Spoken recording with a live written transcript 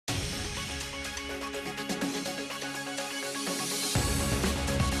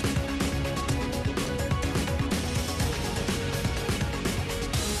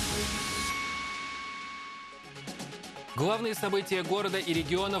Главные события города и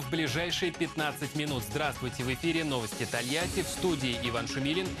региона в ближайшие 15 минут. Здравствуйте, в эфире «Новости Тольятти», в студии Иван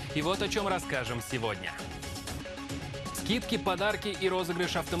Шумилин. И вот о чем расскажем сегодня. Скидки, подарки и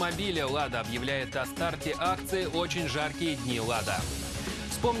розыгрыш автомобиля. «Лада» объявляет о старте акции «Очень жаркие дни Лада».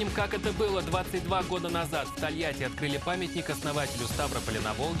 Вспомним, как это было 22 года назад. В Тольятти открыли памятник основателю Ставрополя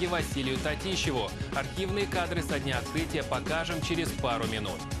на Волге Василию Татищеву. Архивные кадры со дня открытия покажем через пару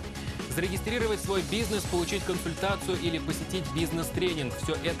минут. Зарегистрировать свой бизнес, получить консультацию или посетить бизнес-тренинг –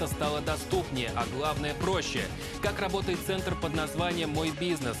 все это стало доступнее, а главное – проще. Как работает центр под названием «Мой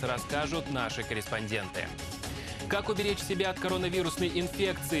бизнес», расскажут наши корреспонденты. Как уберечь себя от коронавирусной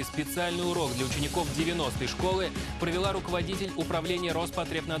инфекции? Специальный урок для учеников 90-й школы провела руководитель управления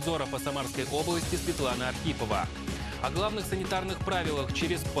Роспотребнадзора по Самарской области Светлана Архипова. О главных санитарных правилах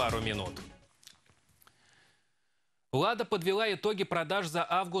через пару минут. «Лада» подвела итоги продаж за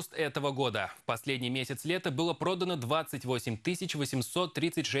август этого года. В последний месяц лета было продано 28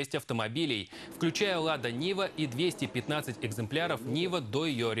 836 автомобилей, включая «Лада Нива» и 215 экземпляров «Нива» до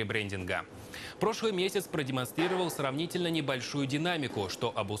ее ребрендинга. Прошлый месяц продемонстрировал сравнительно небольшую динамику,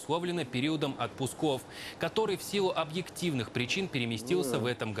 что обусловлено периодом отпусков, который в силу объективных причин переместился в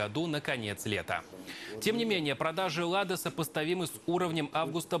этом году на конец лета. Тем не менее, продажи «Лады» сопоставимы с уровнем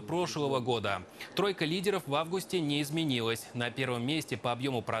августа прошлого года. Тройка лидеров в августе не изменилась. На первом месте по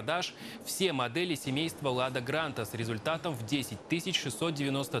объему продаж все модели семейства «Лада Гранта» с результатом в 10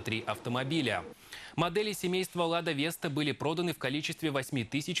 693 автомобиля. Модели семейства «Лада Веста» были проданы в количестве 8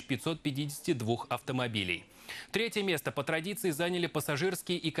 552 автомобилей. Третье место по традиции заняли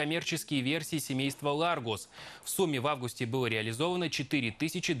пассажирские и коммерческие версии семейства «Ларгус». В сумме в августе было реализовано 4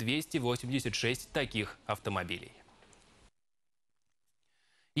 286 таких автомобилей.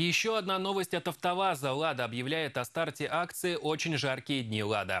 И еще одна новость от «АвтоВАЗа». «Лада» объявляет о старте акции «Очень жаркие дни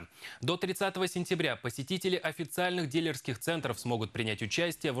Лада». До 30 сентября посетители официальных дилерских центров смогут принять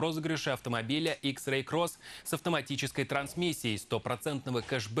участие в розыгрыше автомобиля X-Ray Cross с автоматической трансмиссией, 100%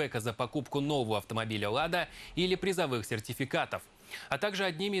 кэшбэка за покупку нового автомобиля «Лада» или призовых сертификатов. А также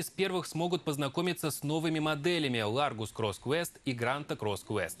одними из первых смогут познакомиться с новыми моделями Largus Cross Quest и Granta Cross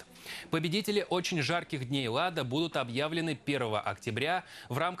Quest. Победители очень жарких дней «Лада» будут объявлены 1 октября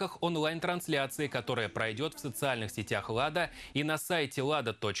в рамках онлайн-трансляции, которая пройдет в социальных сетях «Лада» и на сайте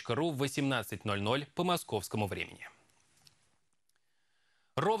lada.ru в 18:00 по московскому времени.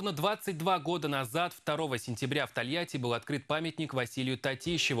 Ровно 22 года назад, 2 сентября, в Тольятти был открыт памятник Василию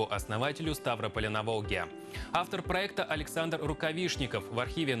Татищеву, основателю Ставрополя на Волге. Автор проекта Александр Рукавишников. В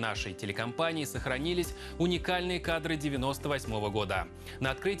архиве нашей телекомпании сохранились уникальные кадры 1998 года.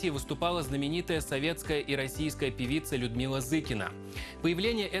 На открытии выступала знаменитая советская и российская певица Людмила Зыкина.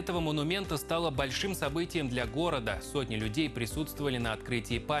 Появление этого монумента стало большим событием для города. Сотни людей присутствовали на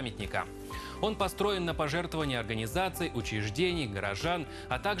открытии памятника. Он построен на пожертвования организаций, учреждений, горожан,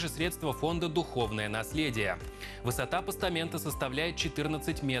 а также средства фонда «Духовное наследие». Высота постамента составляет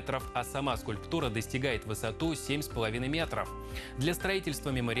 14 метров, а сама скульптура достигает высоту 7,5 метров. Для строительства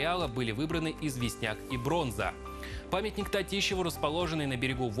мемориала были выбраны известняк и бронза. Памятник Татищеву, расположенный на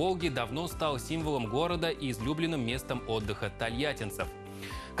берегу Волги, давно стал символом города и излюбленным местом отдыха тольяттинцев.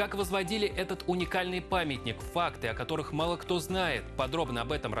 Как возводили этот уникальный памятник, факты, о которых мало кто знает. Подробно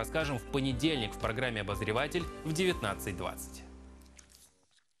об этом расскажем в понедельник в программе «Обозреватель» в 19:20.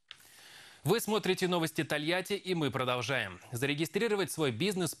 Вы смотрите «Новости Тольятти», и мы продолжаем. Зарегистрировать свой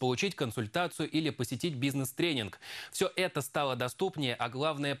бизнес, получить консультацию или посетить бизнес-тренинг. Все это стало доступнее, а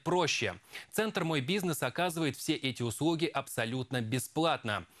главное – проще. Центр «Мой бизнес» оказывает все эти услуги абсолютно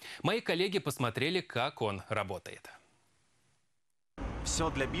бесплатно. Мои коллеги посмотрели, как он работает.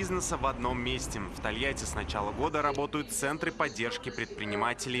 Все для бизнеса в одном месте. В Тольятти с начала года работают центры поддержки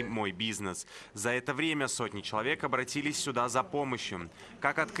предпринимателей «Мой бизнес». За это время сотни человек обратились сюда за помощью.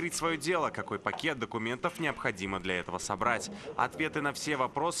 Как открыть свое дело, какой пакет документов необходимо для этого собрать. Ответы на все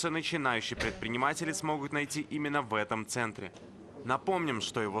вопросы начинающие предприниматели смогут найти именно в этом центре. Напомним,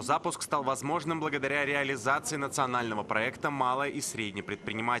 что его запуск стал возможным благодаря реализации национального проекта «Малое и среднее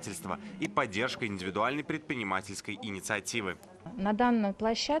предпринимательство» и поддержкой индивидуальной предпринимательской инициативы. На данной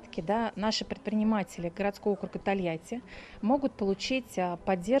площадке наши предприниматели городского округа Тольятти могут получить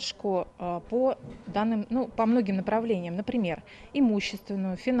поддержку по многим направлениям. Например,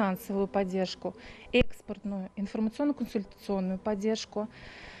 имущественную, финансовую поддержку, экспортную, информационно-консультационную поддержку,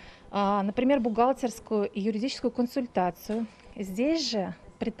 например, бухгалтерскую и юридическую консультацию. Здесь же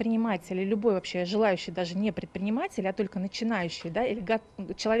предприниматели, любой вообще желающий, даже не предприниматель, а только начинающий, или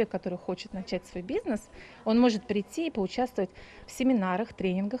человек, который хочет начать свой бизнес, он может прийти и поучаствовать в семинарах,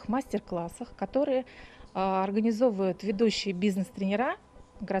 тренингах, мастер-классах, которые организовывают ведущие бизнес-тренера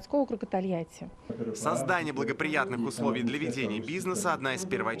городского округа Тольятти. Создание благоприятных условий для ведения бизнеса – одна из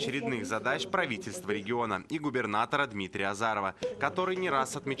первоочередных задач правительства региона и губернатора Дмитрия Азарова, который не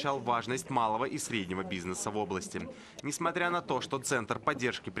раз отмечал важность малого и среднего бизнеса в области. Несмотря на то, что Центр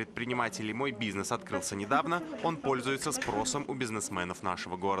поддержки предпринимателей «Мой бизнес» открылся недавно, он пользуется спросом у бизнесменов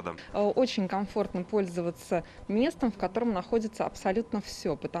нашего города. Очень комфортно пользоваться местом, в котором находится абсолютно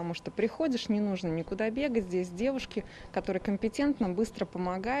все, потому что приходишь, не нужно никуда бегать, здесь девушки, которые компетентно, быстро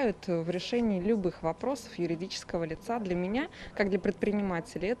помогают в решении любых вопросов юридического лица. Для меня, как для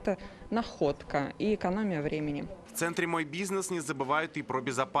предпринимателя, это находка и экономия времени. В центре «Мой бизнес» не забывают и про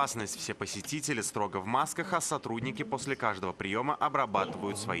безопасность. Все посетители строго в масках, а сотрудники после каждого приема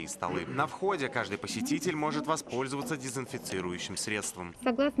обрабатывают свои столы. На входе каждый посетитель может воспользоваться дезинфицирующим средством.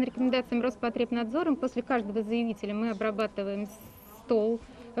 Согласно рекомендациям Роспотребнадзора, после каждого заявителя мы обрабатываем стол,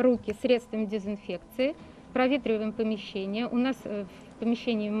 руки средствами дезинфекции, проветриваем помещение. У нас в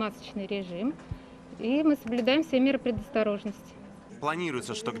помещении масочный режим, и мы соблюдаем все меры предосторожности.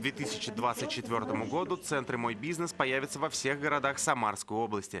 Планируется, что к 2024 году центры «Мой бизнес» появятся во всех городах Самарской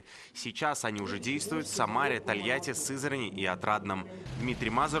области. Сейчас они уже действуют в Самаре, Тольятти, Сызрани и Отрадном. Дмитрий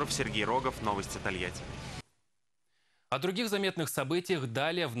Мазуров, Сергей Рогов. Новости Тольятти. О других заметных событиях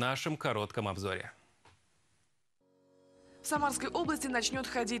далее в нашем коротком обзоре. В Самарской области начнет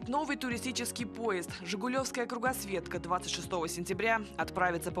ходить новый туристический поезд. «Жигулевская кругосветка» 26 сентября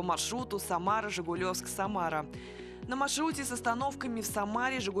отправится по маршруту Самара-Жигулевск-Самара. На маршруте с остановками в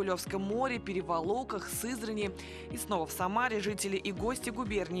Самаре, Жигулевском море, Переволоках, Сызрани и снова в Самаре жители и гости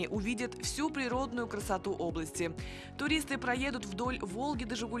губернии увидят всю природную красоту области. Туристы проедут вдоль Волги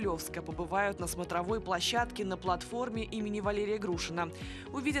до Жигулевска, побывают на смотровой площадке на платформе имени Валерия Грушина,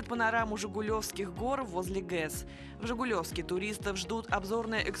 увидят панораму Жигулевских гор возле ГЭС. В Жигулевске туристов ждут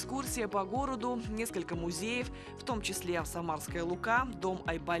обзорная экскурсия по городу, несколько музеев, в том числе Самарская Лука, дом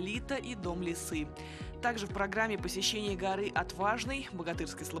Айболита и дом Лисы. Также в программе посещение горы Отважной,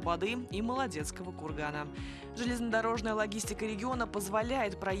 Богатырской Слободы и Молодецкого кургана. Железнодорожная логистика региона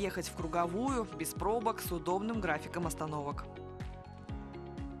позволяет проехать в круговую, без пробок, с удобным графиком остановок.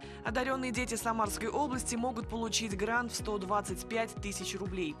 Одаренные дети Самарской области могут получить грант в 125 тысяч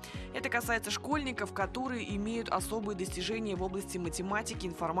рублей. Это касается школьников, которые имеют особые достижения в области математики,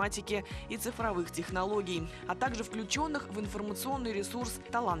 информатики и цифровых технологий, а также включенных в информационный ресурс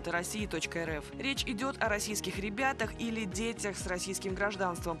таланты-россии.рф. Речь идет о российских ребятах или детях с российским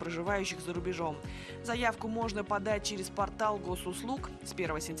гражданством, проживающих за рубежом. Заявку можно подать через портал госуслуг с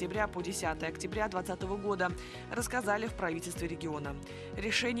 1 сентября по 10 октября 2020 года, рассказали в правительстве региона.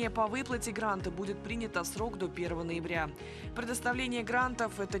 Решение по выплате гранта будет принято в срок до 1 ноября. Предоставление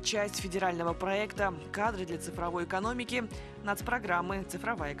грантов – это часть федерального проекта «Кадры для цифровой экономики» нацпрограммы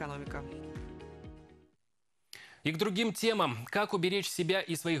 «Цифровая экономика». И к другим темам. Как уберечь себя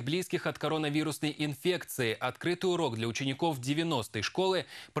и своих близких от коронавирусной инфекции? Открытый урок для учеников 90-й школы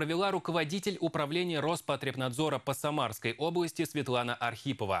провела руководитель управления Роспотребнадзора по Самарской области Светлана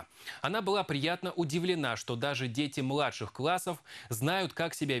Архипова. Она была приятно удивлена, что даже дети младших классов знают,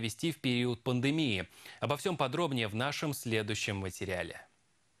 как себя вести в период пандемии. Обо всем подробнее в нашем следующем материале.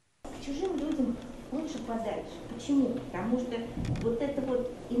 К чужим людям лучше подальше. Почему? Потому что вот эта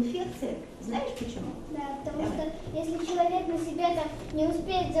вот инфекция, знаешь почему? Да, потому что если человек на себя там не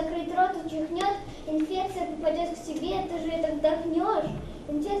успеет закрыть рот и чихнет, инфекция попадет к тебе, ты же это вдохнешь,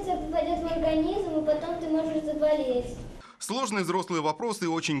 инфекция попадет в организм, и потом ты можешь заболеть. Сложные взрослые вопросы и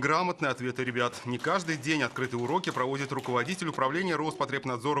очень грамотные ответы ребят. Не каждый день открытые уроки проводит руководитель управления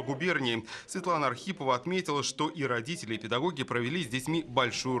Роспотребнадзора губернии. Светлана Архипова отметила, что и родители, и педагоги провели с детьми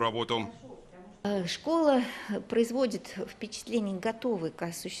большую работу. Школа производит впечатление, готовой к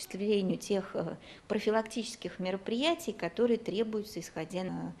осуществлению тех профилактических мероприятий, которые требуются, исходя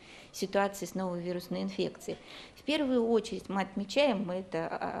на ситуации с новой вирусной инфекцией. В первую очередь мы отмечаем,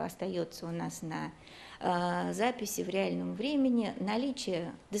 это остается у нас на записи в реальном времени,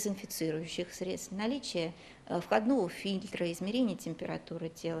 наличие дезинфицирующих средств, наличие входного фильтра, измерение температуры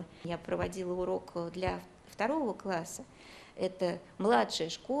тела. Я проводила урок для 2 класса, это младшая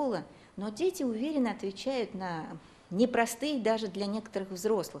школа, но дети уверенно отвечают на непростые даже для некоторых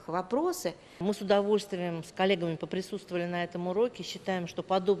взрослых вопросы. Мы с удовольствием с коллегами поприсутствовали на этом уроке. Считаем, что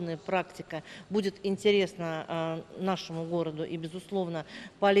подобная практика будет интересна нашему городу и, безусловно,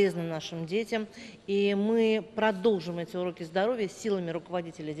 полезна нашим детям. И мы продолжим эти уроки здоровья силами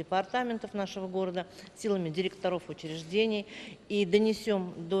руководителей департаментов нашего города, силами директоров учреждений и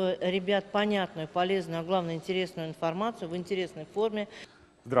донесем до ребят понятную, полезную, а главное, интересную информацию в интересной форме.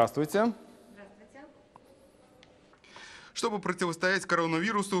 Здравствуйте. Чтобы противостоять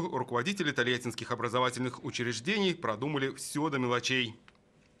коронавирусу, руководители тольяттинских образовательных учреждений продумали все до мелочей.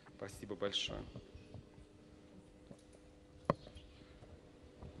 Спасибо большое.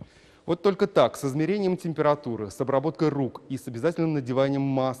 Вот только так, с измерением температуры, с обработкой рук и с обязательным надеванием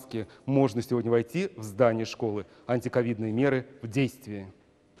маски можно сегодня войти в здание школы. Антиковидные меры в действии.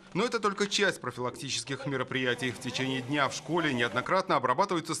 Но это только часть профилактических мероприятий. В течение дня в школе неоднократно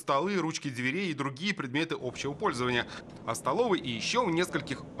обрабатываются столы, ручки дверей и другие предметы общего пользования. А в столовой и еще в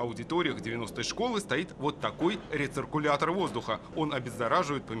нескольких аудиториях 90-й школы стоит вот такой рециркулятор воздуха. Он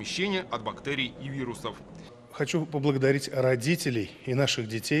обеззараживает помещение от бактерий и вирусов. Хочу поблагодарить родителей и наших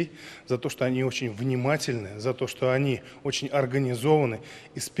детей за то, что они очень внимательны, за то, что они очень организованы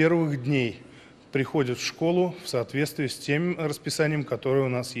и с первых дней приходят в школу в соответствии с тем расписанием, которое у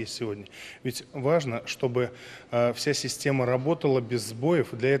нас есть сегодня. Ведь важно, чтобы вся система работала без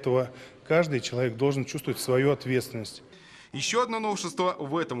сбоев. Для этого каждый человек должен чувствовать свою ответственность. Еще одно новшество.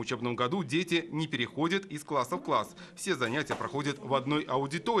 В этом учебном году дети не переходят из класса в класс. Все занятия проходят в одной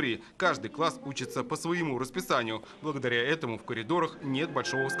аудитории. Каждый класс учится по своему расписанию. Благодаря этому в коридорах нет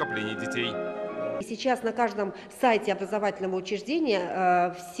большого скопления детей. Сейчас на каждом сайте образовательного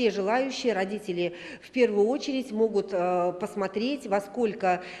учреждения все желающие родители в первую очередь могут посмотреть, во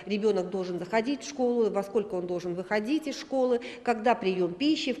сколько ребенок должен заходить в школу, во сколько он должен выходить из школы, когда прием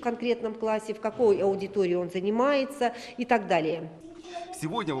пищи в конкретном классе, в какой аудитории он занимается и так далее.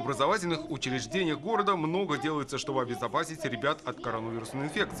 Сегодня в образовательных учреждениях города много делается, чтобы обезопасить ребят от коронавирусной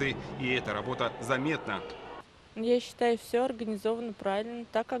инфекции. И эта работа заметна. Я считаю, все организовано правильно,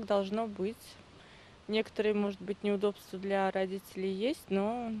 так, как должно быть. Некоторые, может быть, неудобства для родителей есть,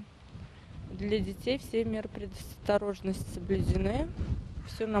 но для детей все меры предосторожности соблюдены.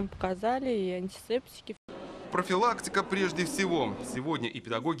 Все нам показали, и антисептики. Профилактика прежде всего. Сегодня и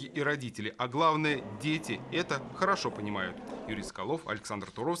педагоги, и родители, а главное дети это хорошо понимают. Юрий Соколов,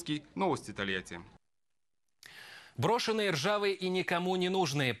 Александр Туровский. Новости Тольятти. Брошенные, ржавые и никому не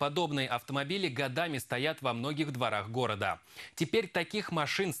нужные. Подобные автомобили годами стоят во многих дворах города. Теперь таких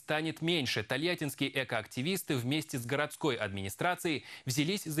машин станет меньше. Тольяттинские экоактивисты вместе с городской администрацией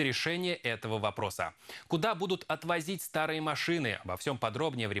взялись за решение этого вопроса. Куда будут отвозить старые машины? Обо всем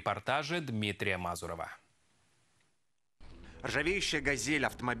подробнее в репортаже Дмитрия Мазурова. Ржавеющая «Газель»,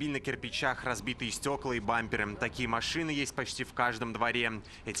 автомобиль на кирпичах, разбитые стекла и бамперы. Такие машины есть почти в каждом дворе.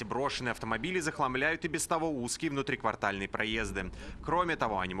 Эти брошенные автомобили захламляют и без того узкие внутриквартальные проезды. Кроме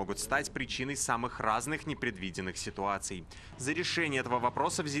того, они могут стать причиной самых разных непредвиденных ситуаций. За решение этого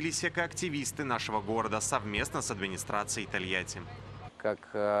вопроса взялись экоактивисты нашего города совместно с администрацией Тольятти.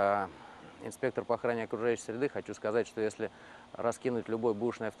 Как инспектор по охране окружающей среды хочу сказать, что если раскинуть любой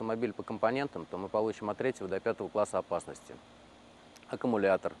бэушный автомобиль по компонентам, то мы получим от 3 до 5 класса опасности.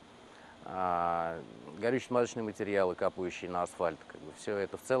 Аккумулятор, горючие смазочные материалы, капающие на асфальт. Все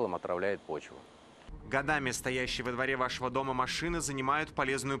это в целом отравляет почву. Годами стоящие во дворе вашего дома машины занимают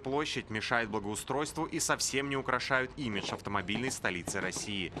полезную площадь, мешают благоустройству и совсем не украшают имидж автомобильной столицы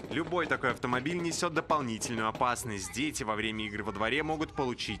России. Любой такой автомобиль несет дополнительную опасность. Дети во время игр во дворе могут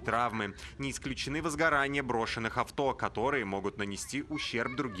получить травмы. Не исключены возгорания брошенных авто, которые могут нанести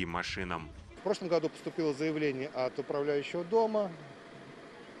ущерб другим машинам. В прошлом году поступило заявление от управляющего дома,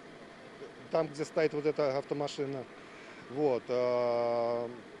 там, где стоит вот эта автомашина.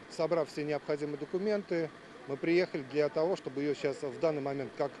 Собрав все необходимые документы, мы приехали для того, чтобы ее сейчас в данный момент,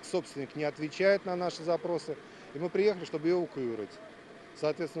 как собственник не отвечает на наши запросы, и мы приехали, чтобы ее эвакуировать.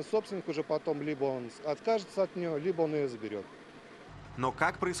 Соответственно, собственник уже потом либо он откажется от нее, либо он ее заберет. Но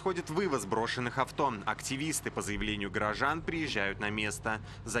как происходит вывоз брошенных авто? Активисты по заявлению горожан приезжают на место.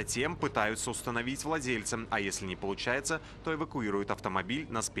 Затем пытаются установить владельца, а если не получается, то эвакуируют автомобиль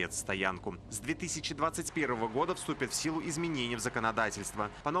на спецстоянку. С 2021 года вступят в силу изменения в законодательство.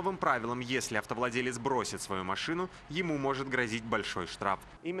 По новым правилам, если автовладелец бросит свою машину, ему может грозить большой штраф.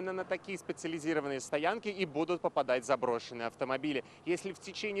 Именно на такие специализированные стоянки и будут попадать заброшенные автомобили. Если в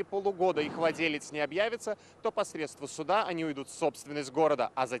течение полугода их владелец не объявится, то по средству суда они уйдут в собственность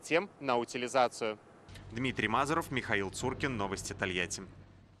города, а затем на утилизацию. Дмитрий Мазуров, Михаил Цуркин. Новости Тольятти.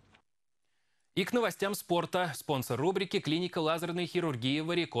 И к новостям спорта. Спонсор рубрики — клиника лазерной хирургии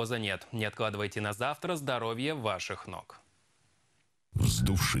 «Варикоза нет». Не откладывайте на завтра здоровье ваших ног.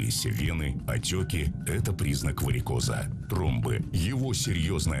 Вздувшиеся вены, отеки – это признак варикоза. Тромбы – его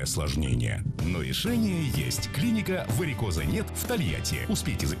серьезное осложнение. Но решение есть. Клиника «Варикоза нет» в Тольятти.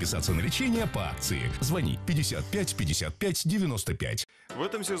 Успейте записаться на лечение по акции. Звони 55 55 95. В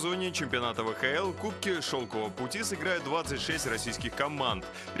этом сезоне чемпионата ВХЛ Кубки Шелкового пути сыграют 26 российских команд.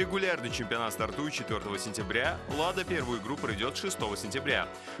 Регулярный чемпионат стартует 4 сентября, «Лада» первую игру пройдет 6 сентября.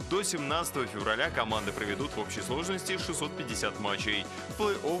 До 17 февраля команды проведут в общей сложности 650 матчей. В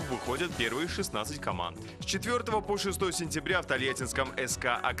плей-офф выходят первые 16 команд. С 4 по 6 сентября в тольяттинском СК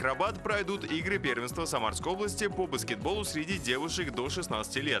 «Акробат» пройдут игры первенства Самарской области по баскетболу среди девушек до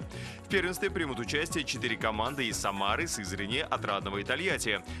 16 лет. В первенстве примут участие 4 команды из Самары, Сызрани, Отрадного и Тольятти.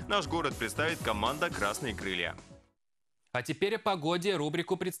 Наш город представит команда «Красные крылья». А теперь о погоде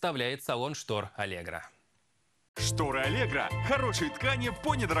рубрику представляет салон штор «Аллегро». Шторы «Аллегро». Хорошие ткани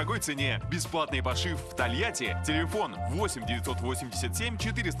по недорогой цене. Бесплатный пошив в Тольятти. Телефон 8 987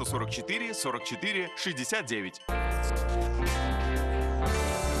 444 44 69.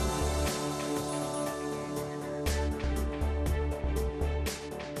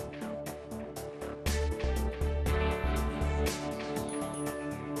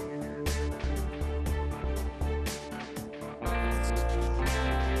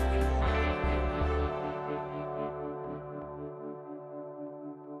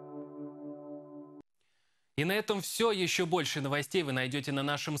 И на этом все. Еще больше новостей вы найдете на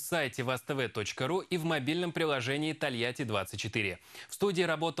нашем сайте vastv.ru и в мобильном приложении «Тольятти 24». В студии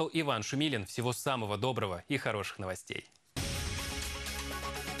работал Иван Шумилин. Всего самого доброго и хороших новостей.